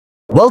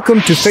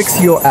Welcome to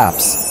Fix Your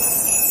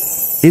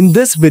Apps. In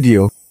this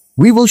video,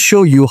 we will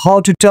show you how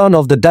to turn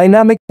off the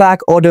dynamic pack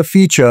order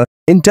feature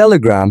in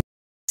Telegram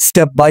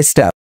step by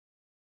step.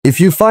 If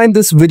you find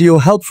this video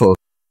helpful,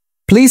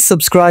 please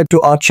subscribe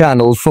to our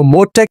channel for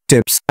more tech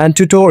tips and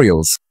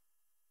tutorials.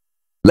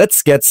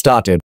 Let's get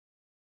started.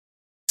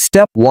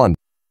 Step 1.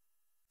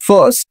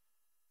 First,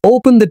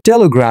 open the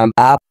Telegram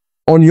app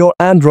on your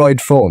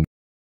Android phone.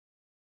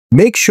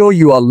 Make sure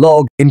you are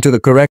logged into the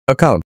correct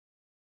account.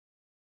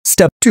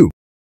 Step 2.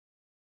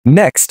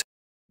 Next,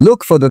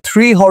 look for the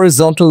three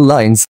horizontal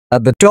lines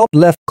at the top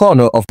left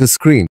corner of the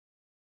screen.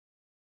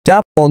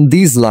 Tap on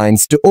these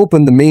lines to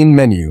open the main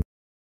menu.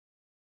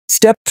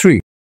 Step 3.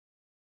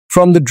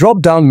 From the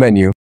drop-down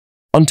menu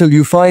until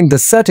you find the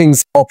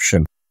Settings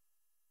option.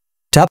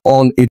 Tap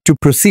on it to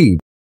proceed.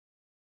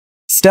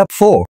 Step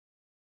 4.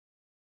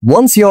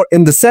 Once you're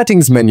in the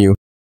Settings menu,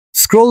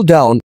 scroll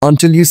down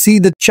until you see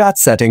the Chat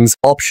Settings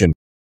option.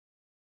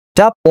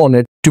 Tap on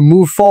it to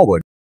move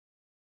forward.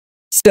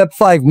 Step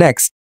 5.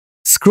 Next,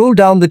 scroll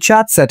down the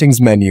Chat Settings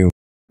menu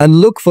and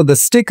look for the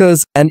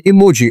Stickers and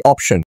Emoji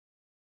option.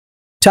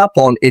 Tap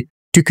on it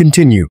to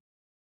continue.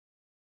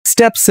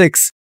 Step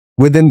 6.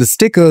 Within the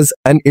Stickers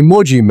and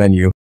Emoji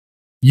menu,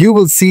 you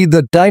will see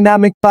the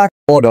Dynamic Pack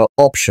Order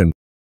option.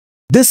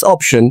 This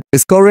option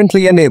is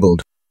currently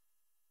enabled.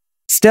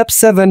 Step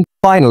 7.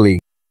 Finally,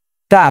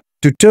 tap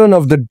to turn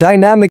off the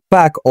Dynamic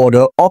Pack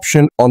Order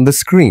option on the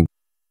screen.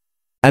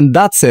 And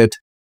that's it.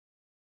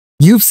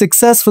 You've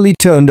successfully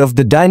turned off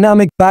the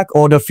Dynamic Pack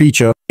Order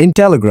feature in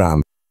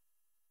Telegram.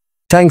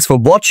 Thanks for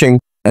watching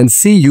and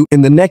see you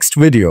in the next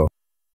video.